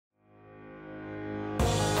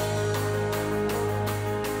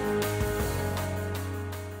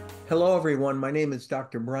Hello, everyone. My name is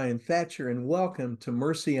Dr. Brian Thatcher, and welcome to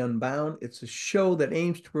Mercy Unbound. It's a show that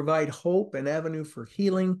aims to provide hope and avenue for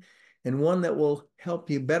healing, and one that will help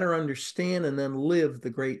you better understand and then live the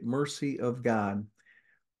great mercy of God.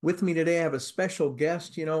 With me today, I have a special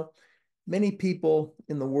guest. Many people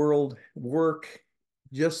in the world work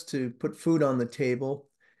just to put food on the table,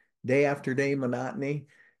 day after day monotony.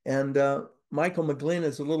 And Michael McGlynn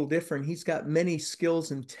is a little different. He's got many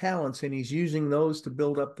skills and talents, and he's using those to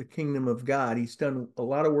build up the kingdom of God. He's done a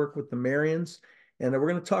lot of work with the Marians, and we're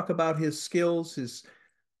going to talk about his skills, his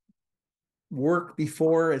work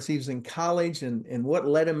before as he was in college, and what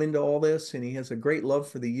led him into all this. And he has a great love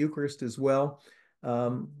for the Eucharist as well.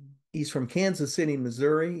 He's from Kansas City,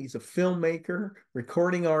 Missouri. He's a filmmaker,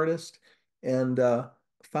 recording artist, and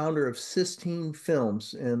founder of Sistine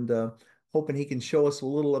Films. And hoping he can show us a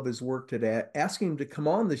little of his work today. Asking him to come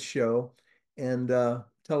on the show and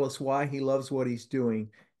tell us why he loves what he's doing.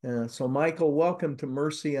 So, Michael, welcome to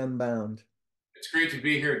Mercy Unbound. It's great to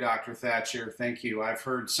be here, Dr. Thatcher. Thank you. I've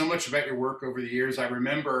heard so much about your work over the years. I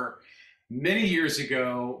remember many years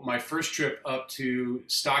ago, my first trip up to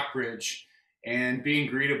Stockbridge and being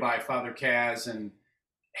greeted by Father Kaz and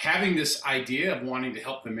having this idea of wanting to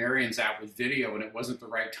help the Marians out with video, and it wasn't the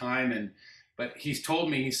right time. But he's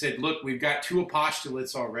told me, he said, look, we've got two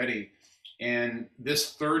apostolates already. And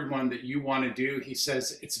this third one that you want to do, he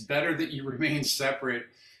says, it's better that you remain separate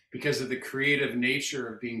because of the creative nature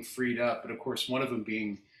of being freed up, but of course, one of them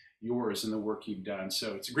being yours and the work you've done.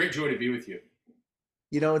 So it's a great joy to be with you.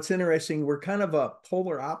 It's interesting. We're kind of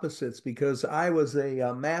polar opposites because I was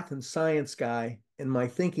a math and science guy, and my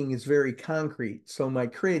thinking is very concrete. So my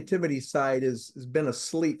creativity side has been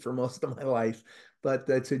asleep for most of my life. But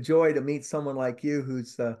it's a joy to meet someone like you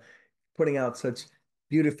who's putting out such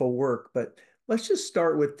beautiful work. But let's just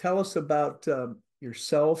start with tell us about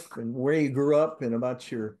yourself and where you grew up and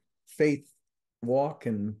about your faith walk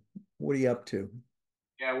and what are you up to?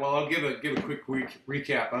 Yeah, well, I'll give a quick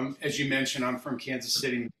recap. As you mentioned, I'm from Kansas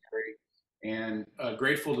City, Missouri, and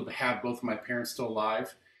grateful to have both of my parents still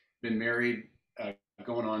alive. Been married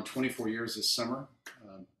going on 24 years this summer,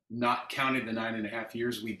 not counting the 9.5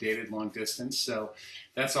 years we dated long distance. So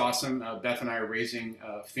that's awesome. Beth and I are raising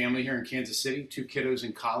a family here in Kansas City, two kiddos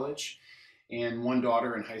in college, and one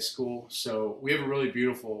daughter in high school. So we have a really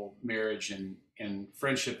beautiful marriage and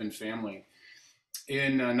friendship and family.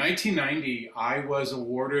 In 1990, I was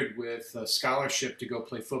awarded with a scholarship to go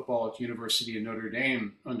play football at the University of Notre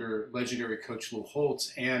Dame under legendary coach Lou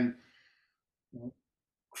Holtz. And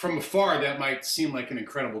from afar, that might seem like an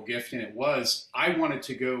incredible gift, and it was. I wanted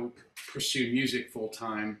to go pursue music full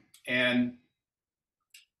time, and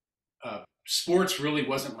sports really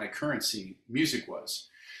wasn't my currency. Music was.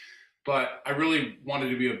 But I really wanted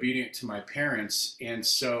to be obedient to my parents, and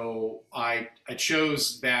so I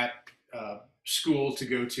chose that school to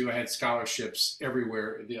go to. I had scholarships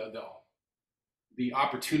everywhere. The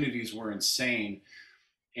opportunities were insane,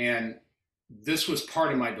 and this was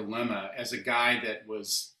part of my dilemma as a guy that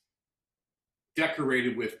was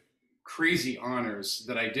decorated with crazy honors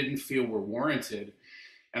that I didn't feel were warranted.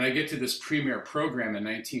 And I get to this premier program in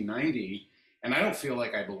 1990, and I don't feel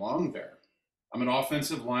like I belong there. I'm an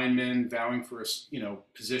offensive lineman vowing for a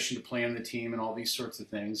position to play on the team and all these sorts of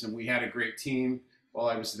things. And we had a great team while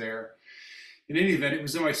I was there. In any event, it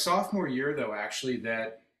was in my sophomore year, though, actually,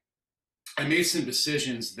 that I made some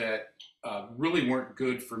decisions that really weren't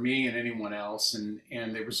good for me and anyone else. And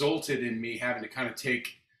they resulted in me having to kind of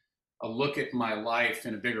take a look at my life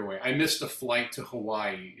in a bigger way. I missed a flight to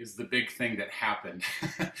Hawaii is the big thing that happened.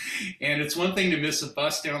 And it's one thing to miss a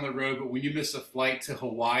bus down the road, but when you miss a flight to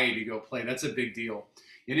Hawaii to go play, that's a big deal.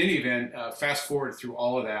 In any event, fast forward through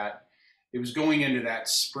all of that, it was going into that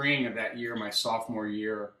spring of that year, my sophomore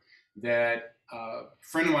year, that a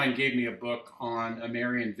friend of mine gave me a book on a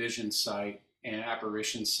Marian vision site and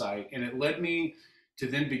apparition site, and it led me to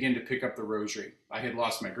then begin to pick up the rosary. I had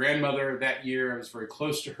lost my grandmother that year. I was very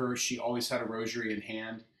close to her. She always had a rosary in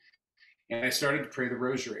hand. And I started to pray the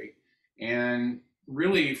rosary. And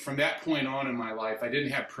really, from that point on in my life, I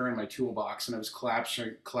didn't have prayer in my toolbox, and I was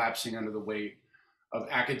collapsing under the weight of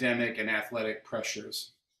academic and athletic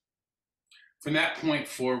pressures. From that point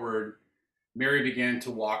forward, Mary began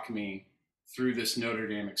to walk me through this Notre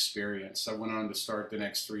Dame experience. I went on to start the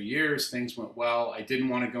next 3 years. Things went well. I didn't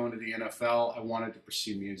want to go into the NFL. I wanted to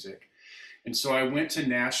pursue music. And so I went to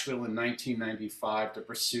Nashville in 1995 to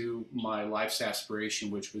pursue my life's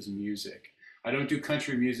aspiration, which was music. I don't do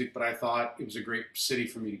country music, but I thought it was a great city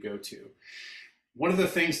for me to go to. One of the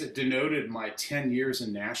things that denoted my 10 years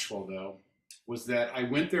in Nashville, though, was that I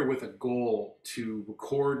went there with a goal to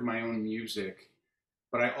record my own music,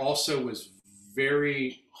 but I also was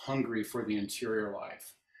very hungry for the interior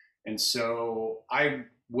life. And so I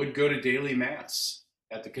would go to daily mass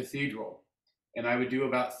at the cathedral, and I would do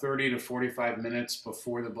about 30 to 45 minutes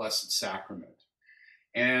before the Blessed Sacrament.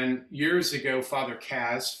 And years ago, Father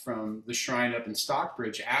Kaz from the shrine up in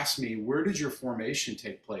Stockbridge asked me, where did your formation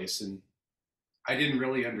take place? And I didn't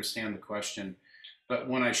really understand the question. But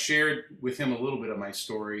when I shared with him a little bit of my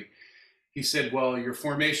story, he said, well, your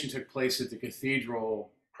formation took place at the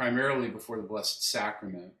cathedral primarily before the Blessed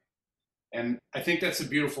Sacrament. And I think that's a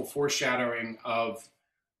beautiful foreshadowing of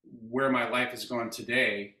where my life has gone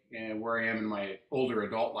today and where I am in my older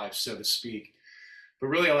adult life, so to speak. But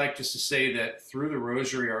really, I like just to say that through the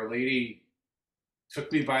rosary, Our Lady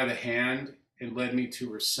took me by the hand and led me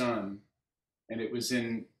to her son. And it was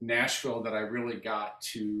in Nashville that I really got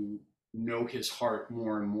to know his heart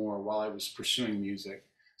more and more while I was pursuing music.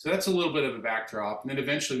 So that's a little bit of a backdrop. And then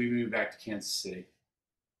eventually we moved back to Kansas City.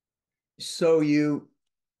 So you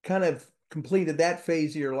kind of completed that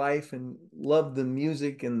phase of your life and loved the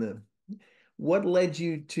music and what led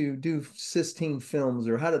you to do Sistine Films,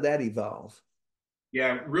 or how did that evolve?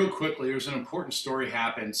 Yeah, real quickly, there's an important story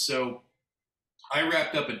happened. So I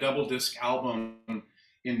wrapped up a double disc album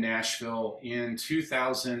in Nashville in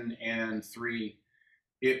 2003.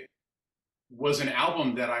 It was an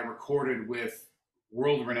album that I recorded with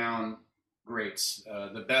world renowned greats,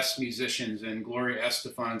 the best musicians in Gloria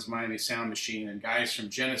Estefan's Miami Sound Machine, and guys from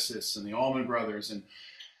Genesis and the Allman Brothers, and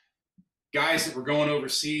guys that were going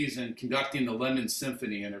overseas and conducting the London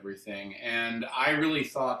Symphony and everything. And I really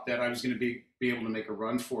thought that I was going to be able to make a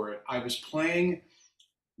run for it. I was playing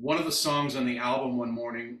one of the songs on the album one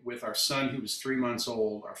morning with our son, who was 3 months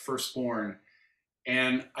old, our firstborn.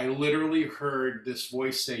 And I literally heard this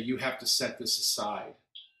voice say, you have to set this aside.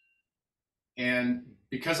 And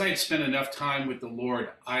because I had spent enough time with the Lord,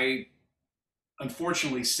 I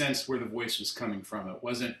unfortunately sensed where the voice was coming from. It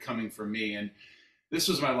wasn't coming from me. And this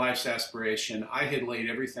was my life's aspiration. I had laid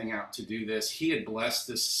everything out to do this. He had blessed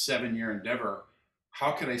this 7-year endeavor.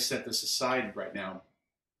 How could I set this aside right now?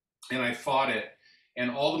 And I fought it.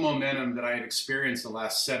 And all the momentum that I had experienced the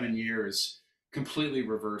last 7 years completely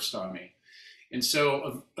reversed on me. And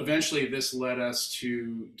so eventually this led us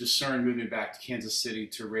to discern moving back to Kansas City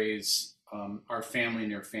to raise our family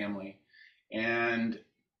and their family. And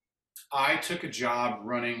I took a job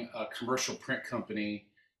running a commercial print company.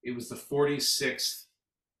 It was the 46th,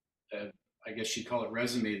 I guess you'd call it,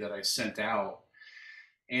 resume that I sent out.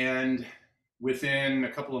 And within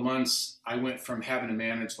a couple of months, I went from having to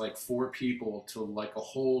manage like 4 people to like a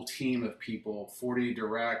whole team of people, 40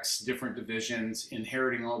 directs, different divisions,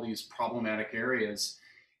 inheriting all these problematic areas.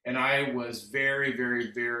 And I was very,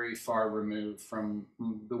 very, very far removed from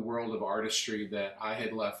the world of artistry that I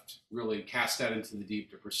had left, really cast out into the deep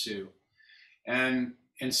to pursue. And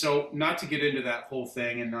so, not to get into that whole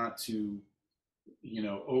thing and not to,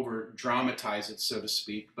 over dramatize it, so to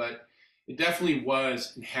speak, but it definitely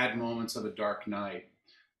was and had moments of a dark night.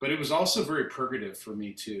 But it was also very purgative for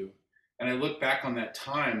me too. And I look back on that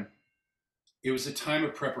time, it was a time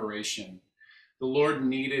of preparation. The Lord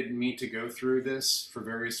needed me to go through this for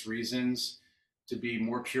various reasons, to be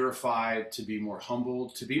more purified, to be more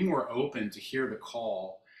humbled, to be more open to hear the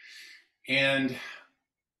call. And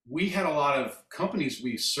we had a lot of companies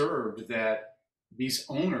we served that these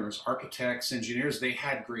owners, architects, engineers, they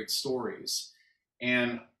had great stories.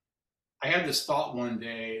 And I had this thought one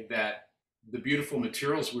day that the beautiful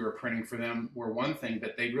materials we were printing for them were one thing,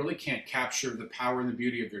 but they really can't capture the power and the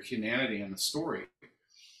beauty of their humanity and the story.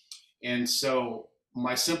 And so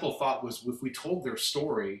my simple thought was, if we told their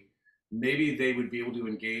story, maybe they would be able to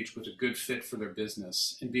engage with a good fit for their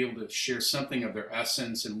business and be able to share something of their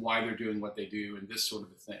essence and why they're doing what they do and this sort of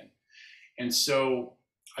a thing. And so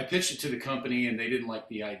I pitched it to the company and they didn't like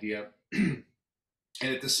the idea. And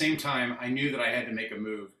at the same time, I knew that I had to make a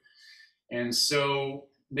move. And so,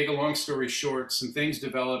 make a long story short, some things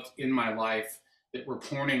developed in my life that were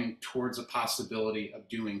pointing towards a possibility of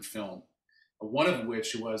doing film. One of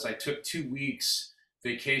which was I took 2 weeks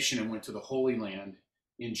vacation and went to the Holy Land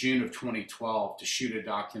in June of 2012 to shoot a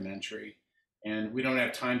documentary. And we don't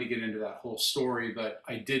have time to get into that whole story, but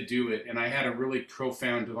I did do it. And I had a really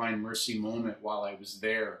profound divine mercy moment while I was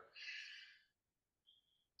there.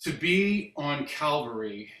 To be on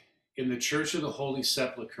Calvary in the Church of the Holy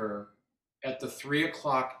Sepulchre at the 3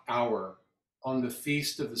 o'clock hour on the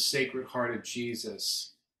Feast of the Sacred Heart of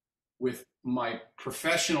Jesus, with my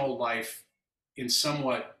professional life in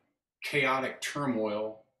somewhat chaotic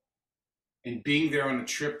turmoil, and being there on a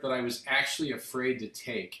trip that I was actually afraid to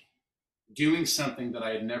take, doing something that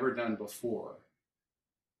I had never done before.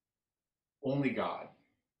 Only God.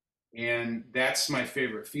 And that's my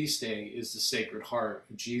favorite feast day, is the Sacred Heart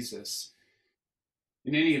of Jesus.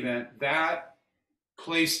 In any event, that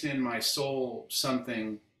placed in my soul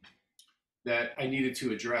something that I needed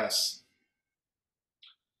to address.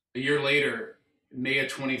 A year later, May of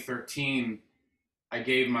 2013, I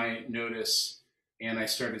gave my notice and I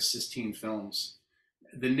started Sistine Films.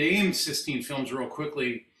 The name Sistine Films, real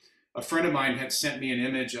quickly, a friend of mine had sent me an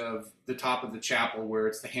image of the top of the chapel where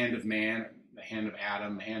it's the hand of man, the hand of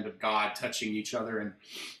Adam, the hand of God touching each other. And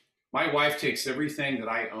my wife takes everything that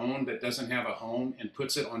I own that doesn't have a home and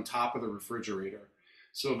puts it on top of the refrigerator.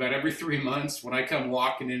 So about every 3 months, when I come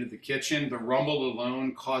walking into the kitchen, the rumble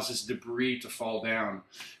alone causes debris to fall down.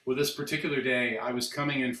 Well, this particular day, I was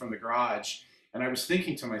coming in from the garage, and I was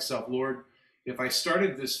thinking to myself, Lord, if I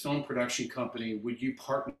started this film production company, would you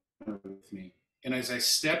partner with me? And as I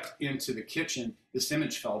stepped into the kitchen, this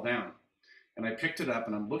image fell down. And I picked it up,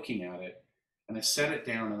 and I'm looking at it, and I set it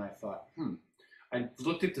down, and I thought, I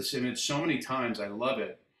looked at this image so many times, I love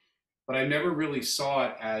it, but I never really saw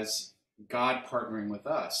it as God partnering with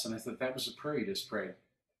us. And I thought that was a prayer you just prayed.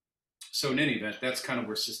 So in any event, that's kind of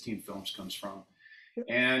where Sistine Films comes from.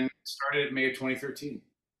 And started in May of 2013.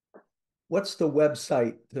 What's the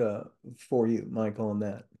website for you, Michael, on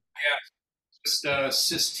that? Yeah, just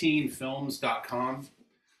SistineFilms.com.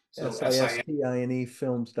 So SISTINE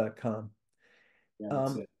films.com. Yeah,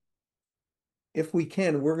 that's it. If we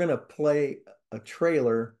can, we're going to play a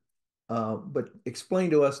trailer, but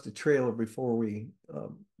explain to us the trailer before we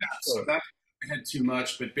So that had too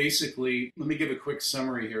much, but basically, let me give a quick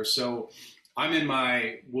summary here. So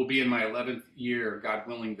we'll be in my 11th year, God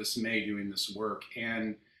willing, this May, doing this work.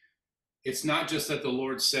 And it's not just that the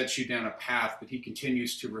Lord sets you down a path, but he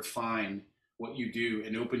continues to refine what you do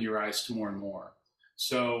and open your eyes to more and more.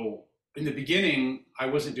 So in the beginning, I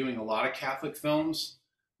wasn't doing a lot of Catholic films,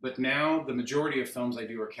 but now the majority of films I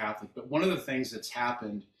do are Catholic. But one of the things that's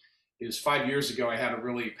happened is 5 years ago, I had a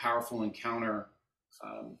really powerful encounter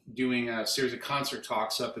doing a series of concert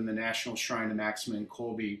talks up in the National Shrine of Maximilian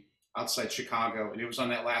Kolbe outside Chicago. And it was on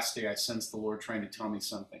that last day I sensed the Lord trying to tell me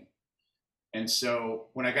something. And so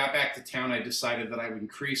when I got back to town, I decided that I would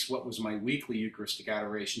increase what was my weekly Eucharistic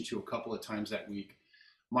Adoration to a couple of times that week.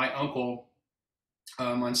 My uncle,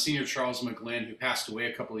 Monsignor Charles McGlynn, who passed away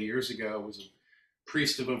a couple of years ago, was a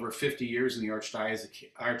priest of over 50 years in the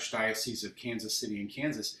Archdiocese of Kansas City in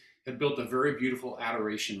Kansas, had built a very beautiful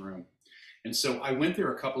adoration room. And so I went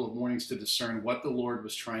there a couple of mornings to discern what the Lord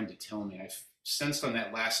was trying to tell me. I sensed on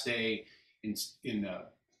that last day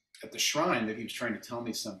at the shrine that he was trying to tell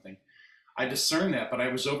me something. I discerned that, but I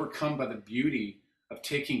was overcome by the beauty of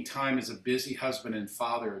taking time as a busy husband and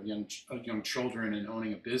father of young children and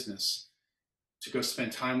owning a business to go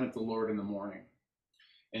spend time with the Lord in the morning.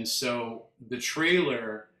 And so the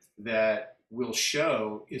trailer that we'll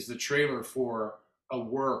show is the trailer for a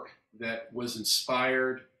work that was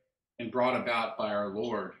inspired and brought about by our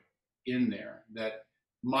Lord in there. That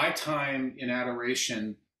my time in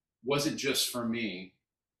adoration wasn't just for me,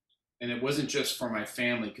 and it wasn't just for my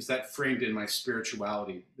family, because that framed in my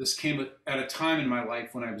spirituality. This came at a time in my life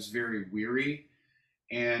when I was very weary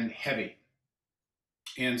and heavy.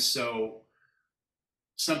 And so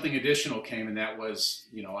something additional came, and that was,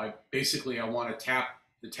 I want to tap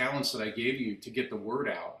the talents that I gave you to get the word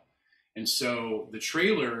out. And so the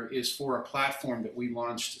trailer is for a platform that we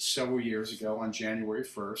launched several years ago on January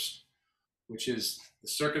 1st, which is the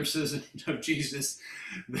circumcision of Jesus,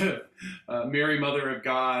 the Mary, Mother of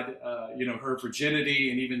God, her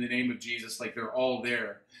virginity, and even the name of Jesus, like they're all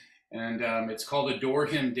there. And it's called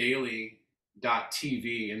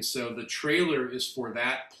AdoreHimDaily.tv. And so the trailer is for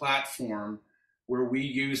that platform where we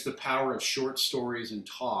use the power of short stories and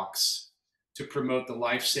talks to promote the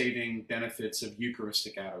life-saving benefits of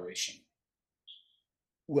Eucharistic adoration.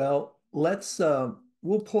 Well,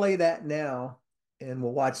 we'll play that now, and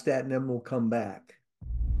we'll watch that, and then we'll come back.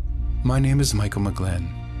 My name is Michael McGlynn,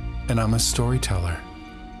 and I'm a storyteller.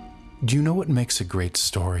 Do you know what makes a great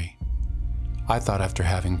story? I thought after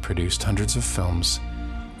having produced hundreds of films,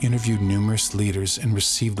 interviewed numerous leaders, and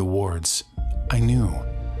received awards, I knew.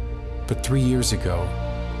 But 3 years ago,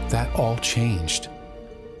 that all changed.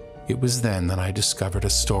 It was then that I discovered a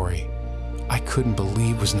story I couldn't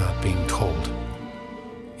believe was not being told.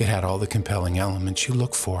 It had all the compelling elements you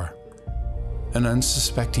look for. An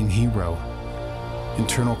unsuspecting hero,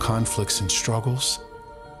 internal conflicts and struggles,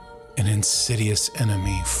 an insidious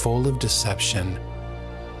enemy full of deception,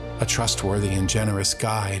 a trustworthy and generous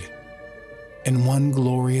guide, and one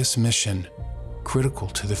glorious mission critical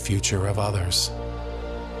to the future of others.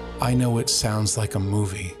 I know it sounds like a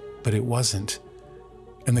movie, but it wasn't.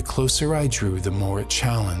 And the closer I drew, the more it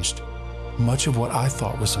challenged, much of what I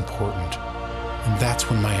thought was important, and that's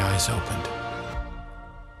when my eyes opened.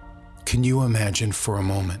 Can you imagine for a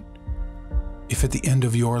moment if at the end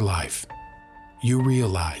of your life you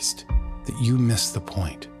realized that you missed the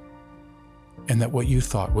point and that what you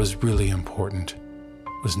thought was really important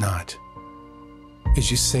was not? As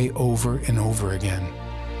you say over and over again,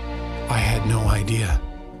 I had no idea.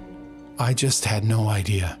 I just had no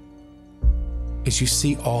idea. As you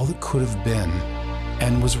see all that could have been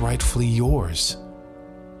and was rightfully yours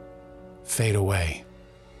fade away,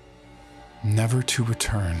 never to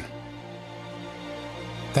return.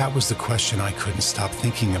 That was the question I couldn't stop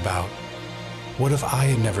thinking about. What if I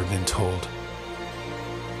had never been told?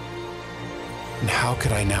 And how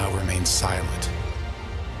could I now remain silent?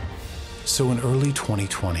 So in early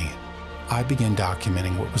 2020, I began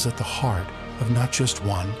documenting what was at the heart of not just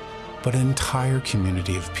one, but an entire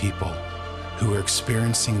community of people who were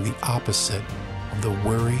experiencing the opposite of the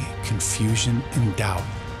worry, confusion, and doubt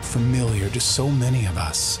familiar to so many of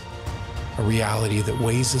us. A reality that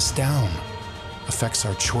weighs us down, affects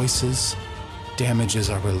our choices, damages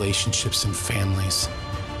our relationships and families,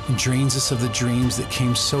 and drains us of the dreams that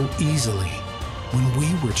came so easily when we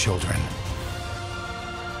were children,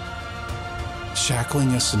 shackling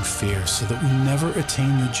us in fear so that we never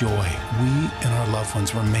attain the joy we and our loved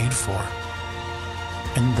ones were made for.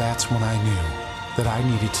 And that's when I knew that I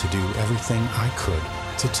needed to do everything I could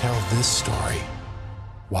to tell this story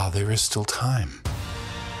while there is still time.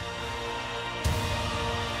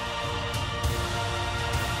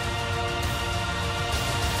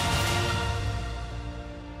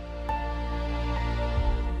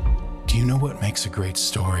 Do you know what makes a great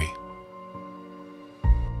story?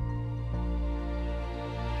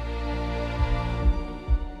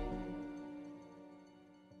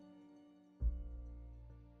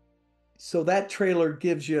 So that trailer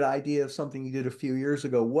gives you an idea of something you did a few years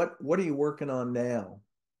ago. What are you working on now?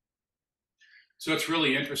 So it's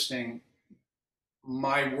really interesting.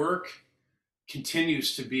 My work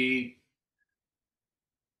continues to be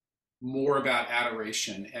more about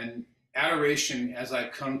adoration, and adoration, as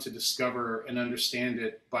I've come to discover and understand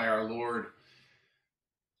it by our Lord,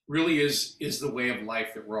 really is the way of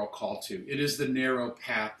life that we're all called to. It is the narrow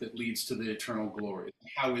path that leads to the eternal glory.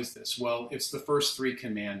 How is this? Well, it's the first three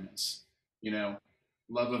commandments,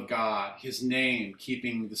 love of God, his name,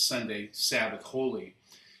 keeping the Sunday Sabbath holy.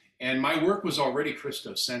 And my work was already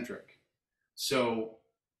Christocentric. So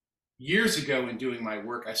years ago in doing my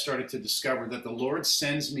work, I started to discover that the Lord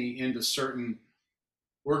sends me into certain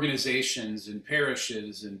organizations and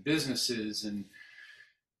parishes and businesses and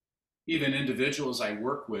even individuals I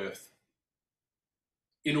work with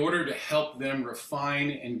in order to help them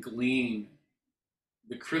refine and glean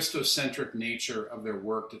the Christocentric nature of their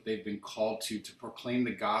work that they've been called to proclaim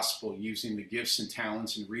the gospel using the gifts and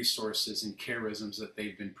talents and resources and charisms that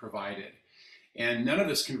they've been provided. And none of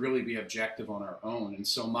us can really be objective on our own. And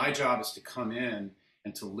so my job is to come in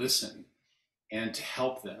and to listen and to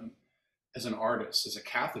help them as an artist, as a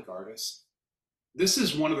Catholic artist. This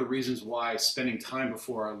is one of the reasons why spending time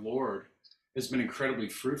before our Lord has been incredibly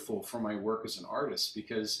fruitful for my work as an artist,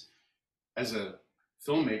 because as a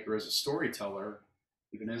filmmaker, as a storyteller,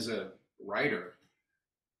 even as a writer,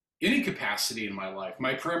 any capacity in my life,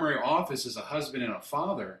 my primary office as a husband and a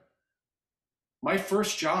father, my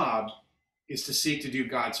first job is to seek to do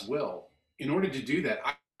God's will. In order to do that,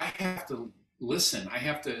 I have to listen. I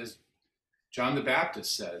have to, as John the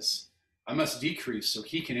Baptist says, I must decrease so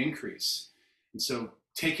he can increase. And so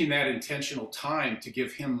taking that intentional time to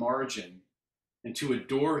give him margin and to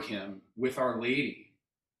adore him with Our Lady,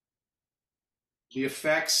 the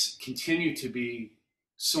effects continue to be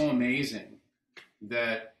so amazing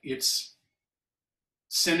that it's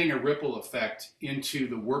sending a ripple effect into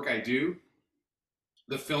the work I do,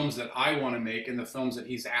 the films that I want to make, and the films that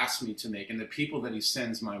he's asked me to make, and the people that he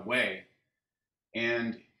sends my way.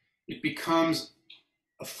 And it becomes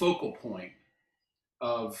a focal point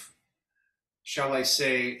of, shall I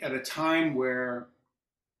say, at a time where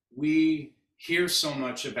we hear so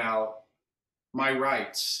much about my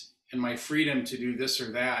rights and my freedom to do this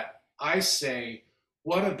or that, I say,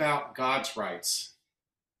 what about God's rights?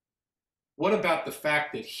 What about the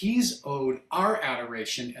fact that he's owed our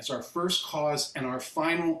adoration as our first cause and our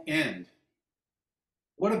final end?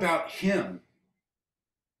 What about him?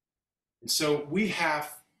 And so we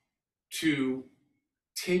have to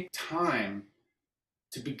take time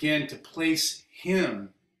to begin to place him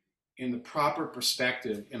in the proper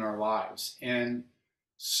perspective in our lives. And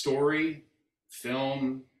story,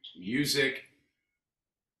 film, music,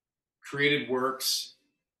 created works,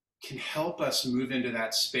 can help us move into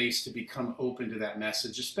that space to become open to that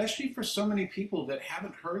message, especially for so many people that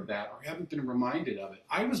haven't heard that or haven't been reminded of it.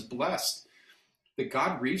 I was blessed that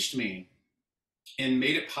God reached me and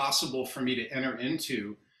made it possible for me to enter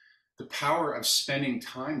into the power of spending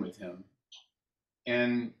time with him.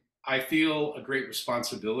 And I feel a great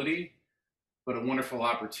responsibility, but a wonderful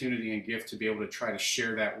opportunity and gift to be able to try to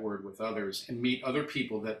share that word with others and meet other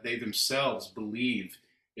people that they themselves believe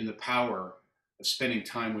in the power of spending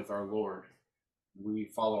time with our Lord. We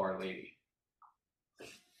follow Our Lady.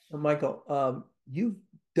 Michael, you've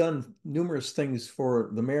done numerous things for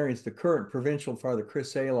the Marians, the current provincial father,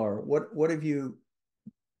 Chris Alar. What have you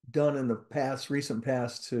done in the past, recent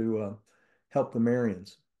past, to help the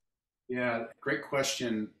Marians? Yeah, great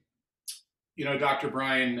question. You know, Dr.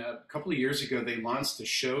 Brian, a couple of years ago, they launched a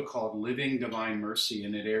show called Living Divine Mercy,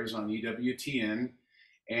 and it airs on EWTN.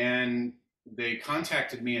 And they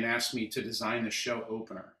contacted me and asked me to design the show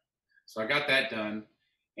opener. So I got that done.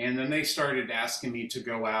 And then they started asking me to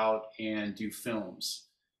go out and do films.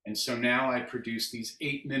 And so now I produce these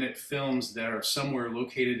 8-minute films that are somewhere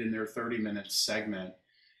located in their 30-minute segment.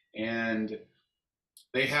 And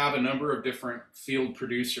they have a number of different field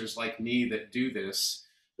producers like me that do this.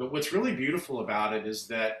 But what's really beautiful about it is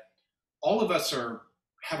that all of us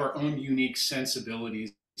have our own unique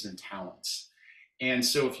sensibilities and talents. And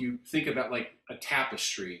so if you think about like a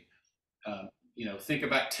tapestry, think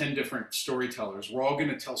about 10 different storytellers. We're all going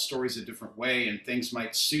to tell stories a different way, and things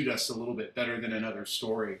might suit us a little bit better than another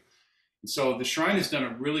story. And so the Shrine has done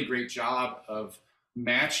a really great job of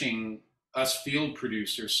matching us field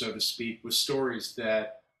producers, so to speak, with stories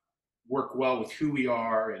that work well with who we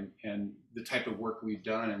are and the type of work we've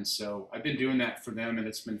done. And so I've been doing that for them, and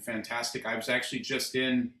it's been fantastic. I was actually just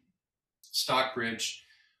in Stockbridge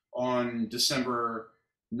on December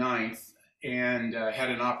 9th and had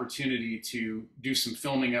an opportunity to do some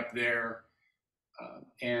filming up there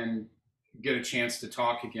and get a chance to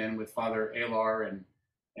talk again with Father Alar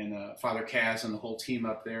and Father Kaz and the whole team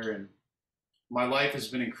up there. And my life has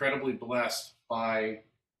been incredibly blessed by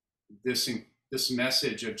this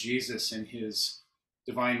message of Jesus and his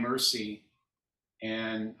divine mercy.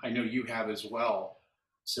 And I know you have as well.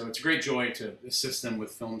 So it's a great joy to assist them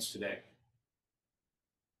with films today.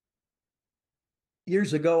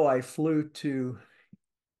 Years ago, I flew to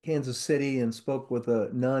Kansas City and spoke with a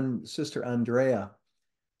nun, Sister Andrea,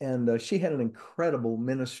 and she had an incredible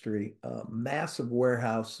ministry, massive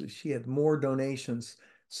warehouse. She had more donations,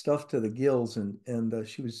 stuff to the gills, and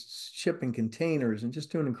she was shipping containers and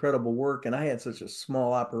just doing incredible work. And I had such a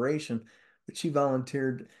small operation that she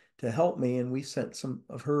volunteered to help me, and we sent some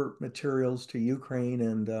of her materials to Ukraine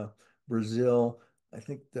and Brazil, I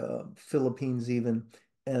think the Philippines even.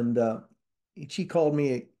 And she called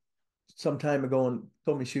me some time ago and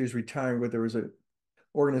told me she was retiring, but there was a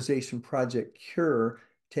organization, Project Cure,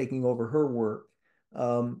 taking over her work.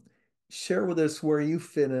 Share with us where you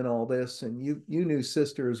fit in all this, and you knew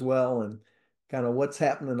Sister as well, and kind of what's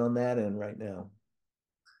happening on that end right now.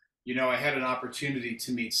 You know, I had an opportunity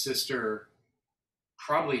to meet Sister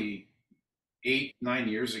probably 8-9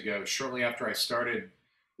 years ago, shortly after I started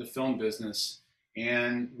the film business,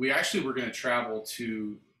 and we actually were going to travel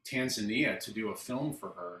to Tanzania to do a film for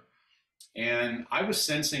her. And I was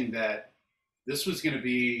sensing that this was going to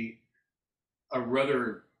be a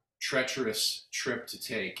rather treacherous trip to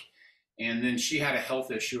take. And then she had a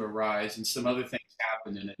health issue arise and some other things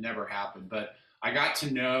happened, and it never happened. But I got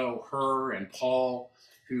to know her and Paul,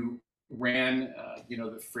 who ran,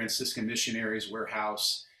 the Franciscan Missionaries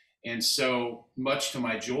Warehouse. And so much to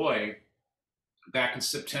my joy, back in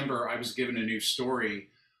September, I was given a new story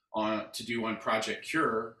to do on Project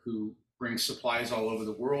Cure, who brings supplies all over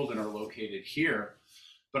the world and are located here.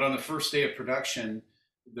 But on the first day of production,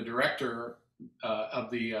 the director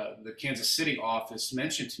of the Kansas City office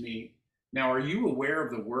mentioned to me, "Now, are you aware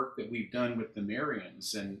of the work that we've done with the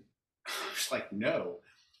Marians?" And I was like, "No."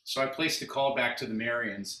 So I placed a call back to the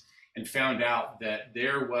Marians and found out that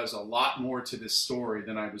there was a lot more to this story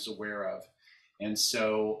than I was aware of. And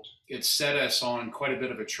so it set us on quite a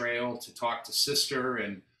bit of a trail to talk to Sister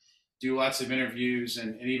and do lots of interviews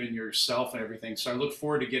and even yourself and everything. So I look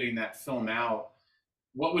forward to getting that film out.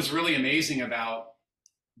 What was really amazing about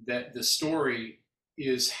the story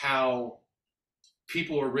is how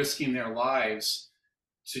people are risking their lives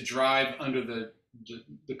to drive under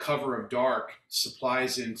the cover of dark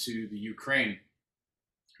supplies into the Ukraine.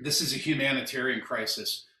 This is a humanitarian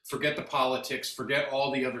crisis. Forget the politics, forget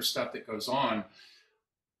all the other stuff that goes on.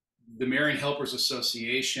 The Marian Helpers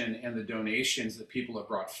Association and the donations that people have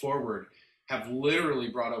brought forward have literally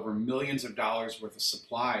brought over millions of dollars worth of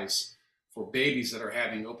supplies for babies that are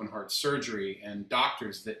having open heart surgery and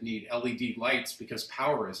doctors that need LED lights because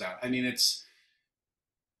power is out. I mean, it's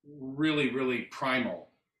really, really primal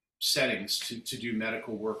settings to do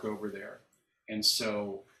medical work over there. And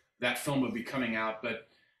so that film would be coming out. But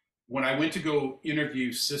when I went to go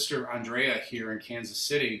interview Sister Andrea here in Kansas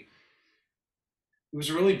City, it was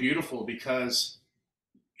really beautiful because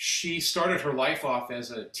she started her life off as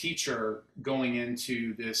a teacher going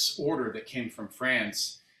into this order that came from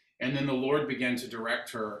France. And then the Lord began to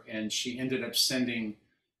direct her, and she ended up sending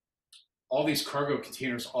all these cargo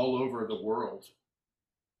containers all over the world.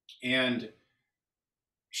 And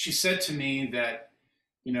she said to me that,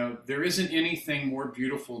 you know, there isn't anything more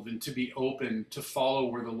beautiful than to be open to follow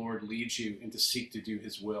where the Lord leads you and to seek to do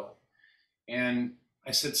his will. And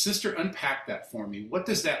I said, Sister, unpack that for me. What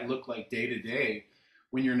does that look like day to day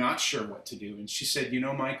when you're not sure what to do? And she said, you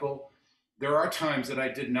know, Michael, there are times that I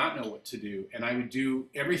did not know what to do, and I would do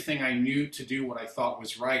everything I knew to do what I thought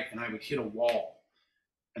was right, and I would hit a wall.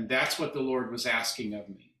 And that's what the Lord was asking of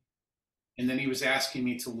me. And then he was asking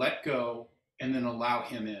me to let go and then allow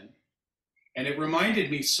him in. And it reminded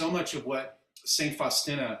me so much of what St.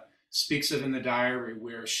 Faustina speaks of in the diary,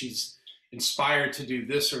 where she's inspired to do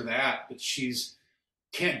this or that, but she's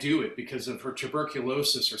can't do it because of her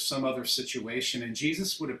tuberculosis or some other situation. And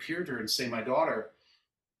Jesus would appear to her and say, my daughter,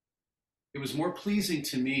 it was more pleasing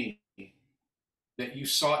to me that you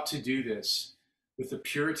sought to do this with the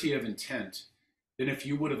purity of intent than if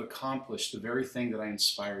you would have accomplished the very thing that I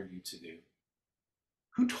inspired you to do.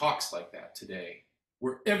 Who talks like that today,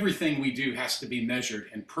 where everything we do has to be measured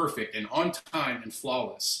and perfect and on time and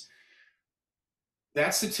flawless?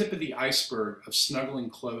 That's the tip of the iceberg of snuggling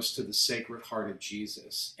close to the Sacred Heart of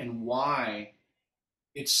Jesus, and why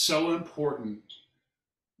it's so important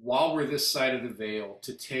while we're this side of the veil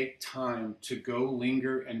to take time to go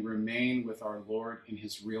linger and remain with our Lord in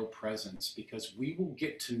his real presence, because we will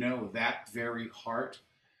get to know that very heart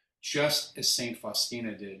just as St.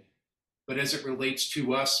 Faustina did, but as it relates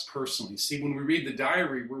to us personally. See, when we read the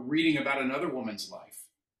diary, we're reading about another woman's life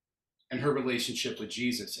and her relationship with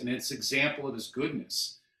Jesus, and it's an example of his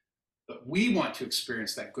goodness. But we want to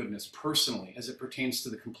experience that goodness personally as it pertains to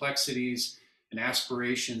the complexities and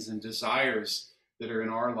aspirations and desires that are in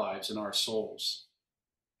our lives and our souls.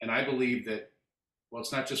 And I believe that, well,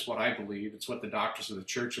 it's not just what I believe, it's what the doctors of the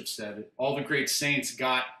church have said. All the great saints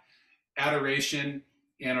got adoration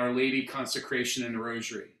and Our Lady consecration in the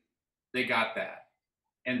rosary. They got that.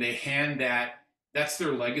 And they hand that, that's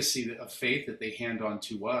their legacy of faith that they hand on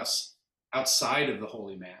to us outside of the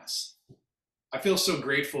Holy Mass. I feel so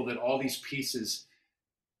grateful that all these pieces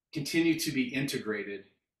continue to be integrated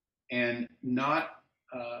and not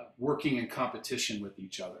working in competition with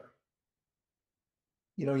each other.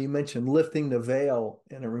 You know, you mentioned lifting the veil,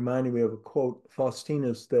 and it reminded me of a quote,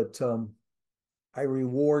 Faustina's, that I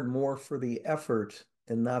reward more for the effort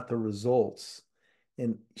and not the results.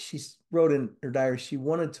 And she wrote in her diary, she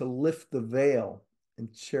wanted to lift the veil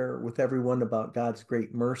and share with everyone about God's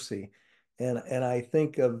great mercy. And I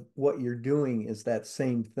think of what you're doing is that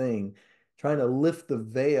same thing, trying to lift the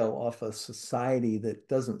veil off a society that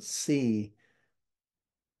doesn't see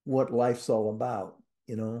what life's all about.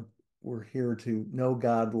 You know, we're here to know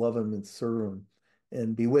God, love him, and serve him,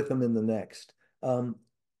 and be with him in the next.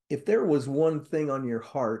 If there was one thing on your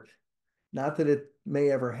heart, not that it may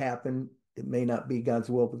ever happen, it may not be God's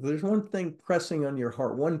will, but there's one thing pressing on your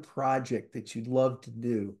heart, one project that you'd love to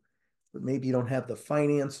do, but maybe you don't have the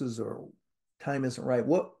finances or time isn't right.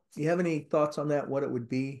 What, do you have any thoughts on that, what it would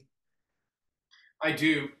be? I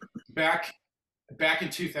do. Back in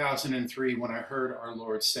 2003, when I heard our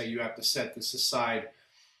Lord say, you have to set this aside,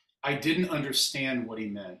 I didn't understand what he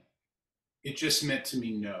meant. It just meant to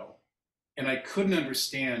me no. And I couldn't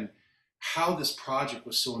understand how this project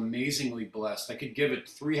was so amazingly blessed. I could give a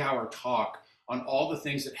 3-hour talk on all the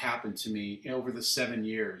things that happened to me over the 7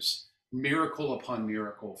 years, miracle upon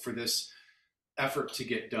miracle, for this effort to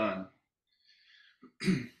get done.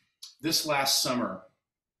 This last summer,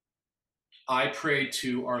 I prayed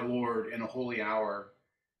to our Lord in a holy hour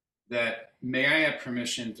that may I have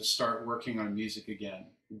permission to start working on music again,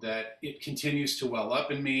 that it continues to well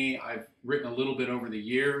up in me. I've written a little bit over the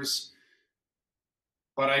years,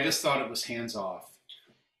 but I just thought it was hands off.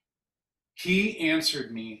 He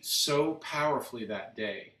answered me so powerfully that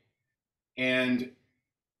day. And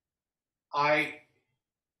I,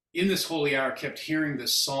 in this holy hour, kept hearing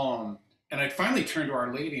this psalm, and I finally turned to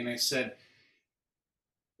Our Lady and I said,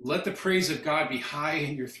 let the praise of God be high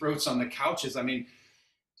in your throats on the couches. I mean,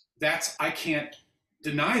 I can't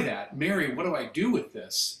deny that. Mary, what do I do with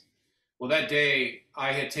this? Well, that day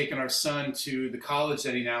I had taken our son to the college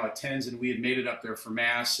that he now attends, and we had made it up there for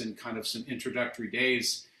Mass and kind of some introductory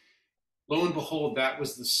days. Lo and behold, that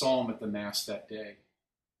was the psalm at the Mass that day.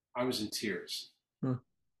 I was in tears.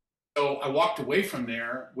 So I walked away from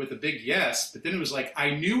there with a big yes, but then it was like,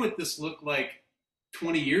 I knew what this looked like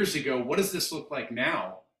 20 years ago. What does this look like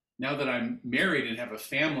now? Now that I'm married and have a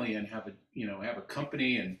family and have a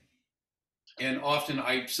company, and often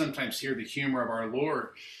I sometimes hear the humor of our Lord.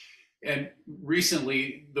 And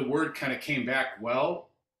recently the word kind of came back, well,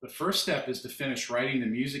 the first step is to finish writing the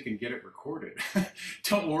music and get it recorded.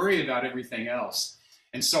 Don't worry about everything else.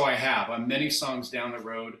 And so I have. I'm many songs down the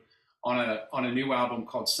road on a new album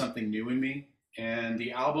called Something New in Me. And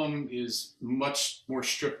the album is much more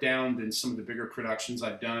stripped down than some of the bigger productions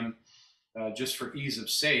I've done, just for ease of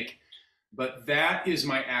sake. But that is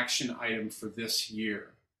my action item for this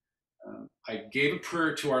year. I gave a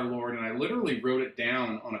prayer to our Lord, and I literally wrote it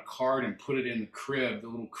down on a card and put it in the crib, the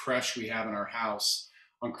little creche we have in our house,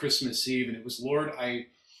 on Christmas Eve. And it was, Lord,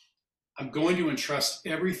 I'm going to entrust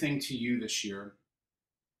everything to you this year.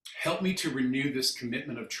 Help me to renew this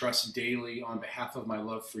commitment of trust daily on behalf of my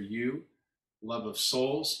love for you, love of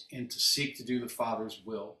souls, and to seek to do the Father's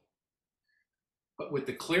will. But with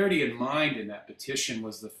the clarity in mind in that petition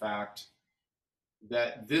was the fact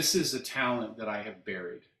that this is a talent that I have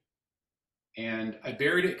buried. And I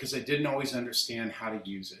buried it because I didn't always understand how to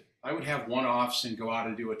use it. I would have one-offs and go out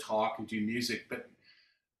and do a talk and do music,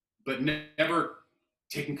 but never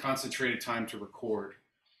taking concentrated time to record.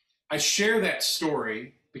 I share that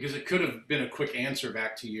story because it could have been a quick answer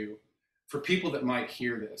back to you for people that might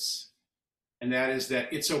hear this. And that is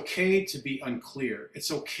that it's okay to be unclear.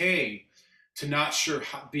 It's okay to not sure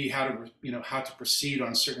how to proceed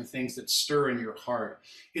on certain things that stir in your heart.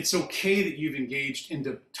 It's okay that you've engaged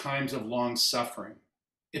into times of long suffering.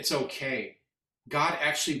 It's okay. God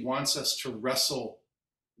actually wants us to wrestle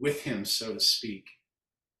with him, so to speak.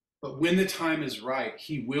 But when the time is right,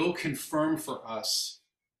 he will confirm for us,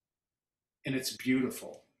 and it's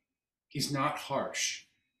beautiful. He's not harsh.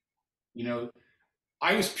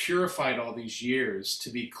 I was purified all these years to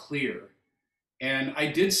be clear. And I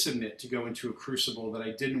did submit to go into a crucible that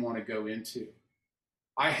I didn't want to go into.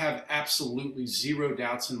 I have absolutely zero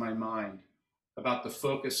doubts in my mind about the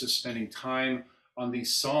focus of spending time on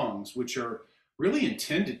these songs, which are really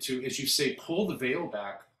intended to, as you say, pull the veil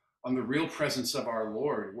back on the real presence of our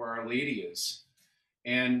Lord, where Our Lady is.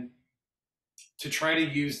 And to try to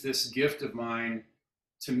use this gift of mine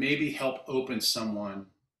to maybe help open someone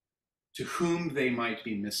to whom they might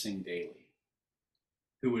be missing daily,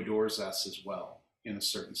 who adores us as well, in a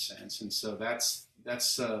certain sense. And so that's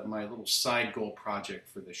my little side goal project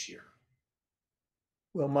for this year.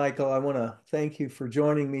 Well, Michael, I want to thank you for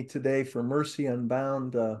joining me today for Mercy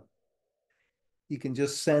Unbound. You can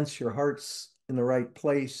just sense your heart's in the right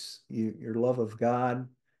place, your love of God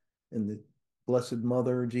and the Blessed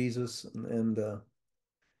Mother, Jesus, and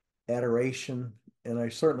adoration. And I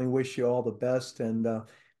certainly wish you all the best. And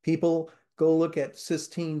people, go look at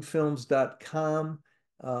SistineFilms.com.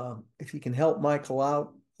 If you can help Michael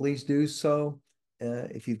out, please do so.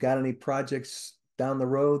 If you've got any projects down the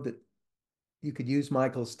road that you could use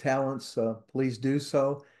Michael's talents, please do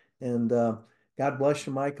so. And God bless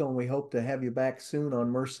you, Michael, and we hope to have you back soon on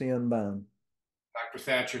Mercy Unbound. Dr.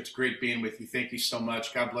 Thatcher, it's great being with you. Thank you so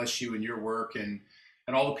much. God bless you and your work, and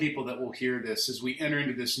all the people that will hear this. As we enter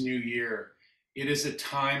into this new year, it is a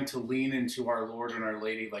time to lean into our Lord and Our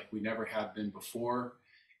Lady like we never have been before,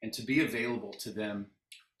 and to be available to them,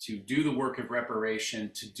 to do the work of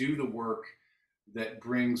reparation, to do the work that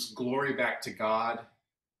brings glory back to God.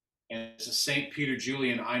 And as St. Peter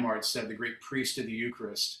Julian Eimard said, the great priest of the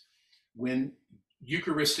Eucharist, when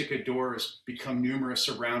Eucharistic adorers become numerous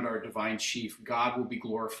around our divine chief, God will be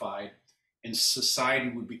glorified, and society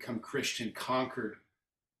will become Christian, conquered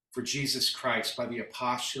for Jesus Christ by the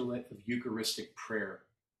apostolate of Eucharistic prayer,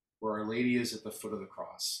 where Our Lady is at the foot of the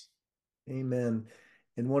cross. Amen.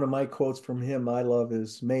 And one of my quotes from him I love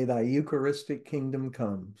is, "May thy Eucharistic kingdom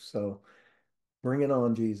come." So bring it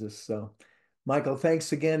on, Jesus. So Michael,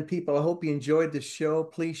 thanks again, people. I hope you enjoyed the show.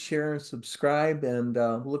 Please share and subscribe, and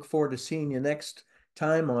look forward to seeing you next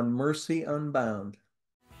time on Mercy Unbound.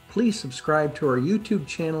 Please subscribe to our YouTube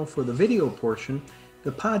channel for the video portion.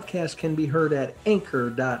 The podcast can be heard at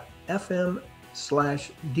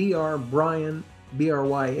anchor.fm/Dr. Bryan,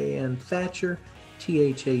 Bryan Thatcher,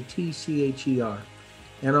 Thatcher,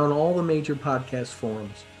 and on all the major podcast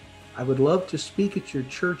forums. I would love to speak at your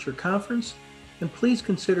church or conference, and please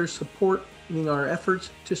consider supporting our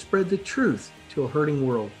efforts to spread the truth to a hurting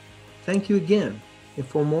world. Thank you again, And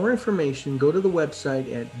for more information, go to the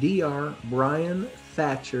website at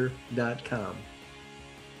drbrianthatcher.com.